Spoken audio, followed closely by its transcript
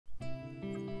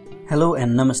Hello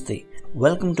and Namaste.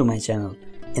 Welcome to my channel.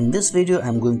 In this video I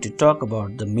am going to talk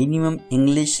about the minimum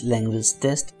English language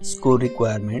test score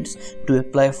requirements to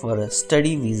apply for a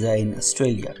study visa in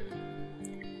Australia.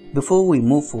 Before we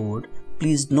move forward,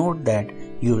 please note that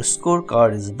your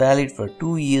scorecard is valid for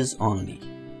 2 years only.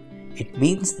 It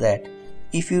means that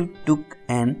if you took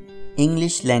an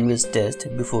English language test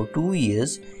before 2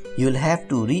 years, you will have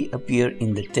to reappear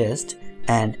in the test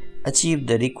and achieve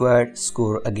the required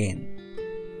score again.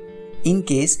 In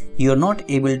case you are not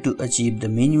able to achieve the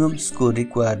minimum score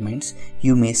requirements,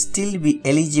 you may still be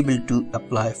eligible to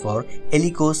apply for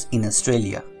ELICOS in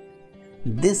Australia.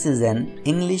 This is an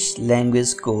English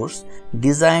language course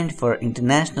designed for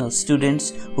international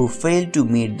students who fail to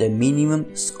meet the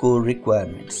minimum score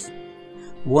requirements.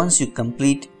 Once you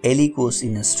complete ELICOS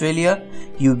in Australia,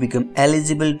 you become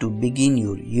eligible to begin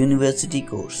your university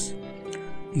course.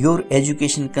 Your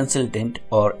education consultant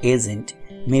or agent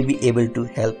may be able to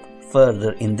help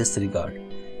further in this regard.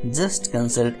 Just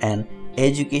consult an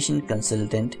education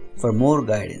consultant for more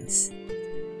guidance.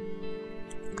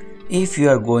 If you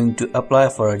are going to apply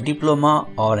for a diploma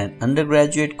or an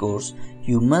undergraduate course,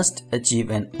 you must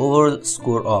achieve an overall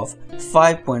score of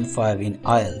 5.5 in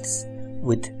IELTS,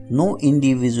 with no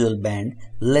individual band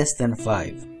less than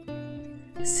 5.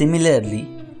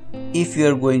 Similarly, if you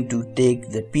are going to take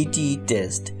the PTE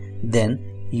test, then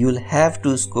you will have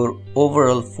to score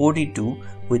overall 42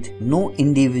 with no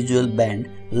individual band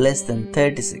less than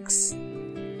 36.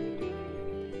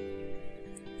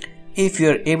 If you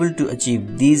are able to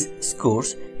achieve these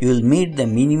scores, you will meet the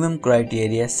minimum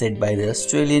criteria set by the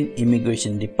Australian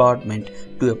Immigration Department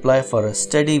to apply for a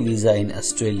study visa in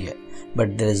Australia.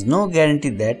 But there is no guarantee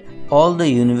that all the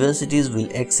universities will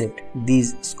accept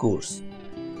these scores.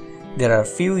 There are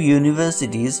few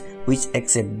universities which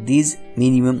accept these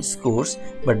minimum scores,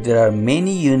 but there are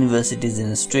many universities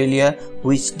in Australia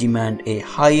which demand a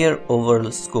higher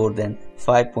overall score than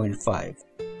 5.5.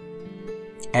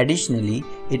 Additionally,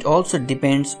 it also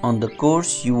depends on the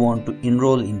course you want to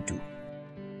enroll into.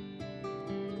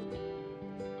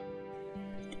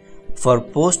 For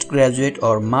postgraduate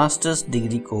or master's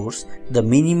degree course, the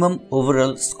minimum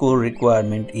overall score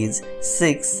requirement is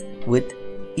 6 with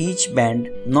each band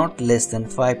not less than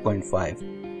 5.5.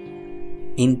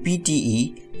 In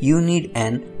PTE, you need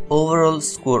an overall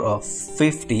score of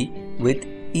 50 with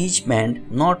each band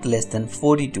not less than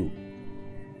 42.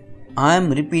 I am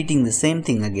repeating the same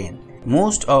thing again.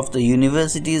 Most of the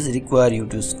universities require you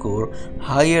to score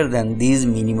higher than these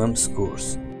minimum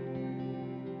scores.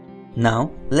 Now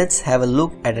let's have a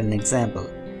look at an example.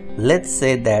 Let's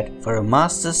say that for a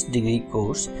master's degree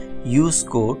course, you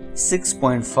score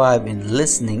 6.5 in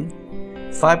listening,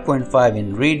 5.5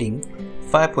 in reading,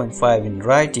 5.5 in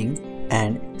writing,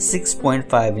 and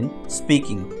 6.5 in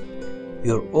speaking.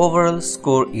 Your overall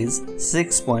score is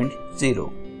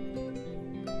 6.0.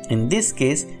 In this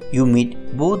case, you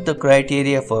meet both the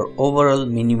criteria for overall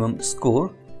minimum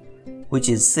score, which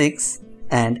is 6,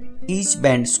 and each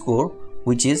band score,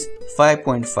 which is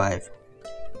 5.5.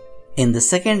 In the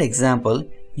second example,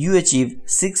 you achieve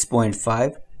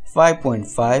 6.5,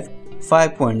 5.5,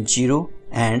 5.0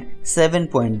 and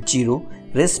 7.0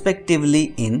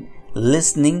 respectively in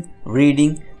listening,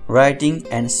 reading, writing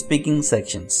and speaking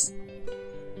sections.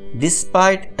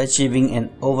 Despite achieving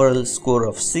an overall score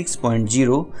of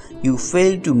 6.0, you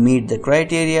fail to meet the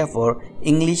criteria for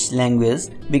English language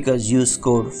because you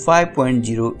scored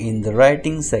 5.0 in the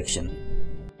writing section.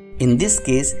 In this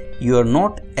case, you are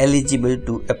not eligible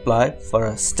to apply for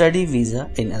a study visa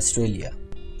in Australia.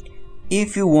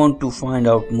 If you want to find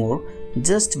out more,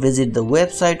 just visit the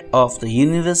website of the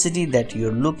university that you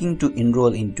are looking to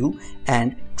enroll into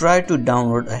and try to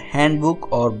download a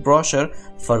handbook or brochure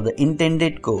for the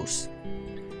intended course.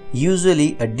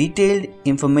 Usually, a detailed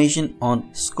information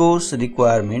on scores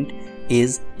requirement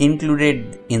is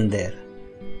included in there.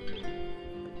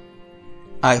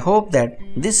 I hope that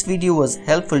this video was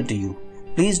helpful to you.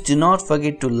 Please do not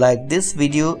forget to like this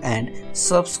video and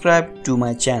subscribe to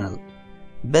my channel.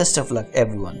 Best of luck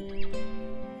everyone.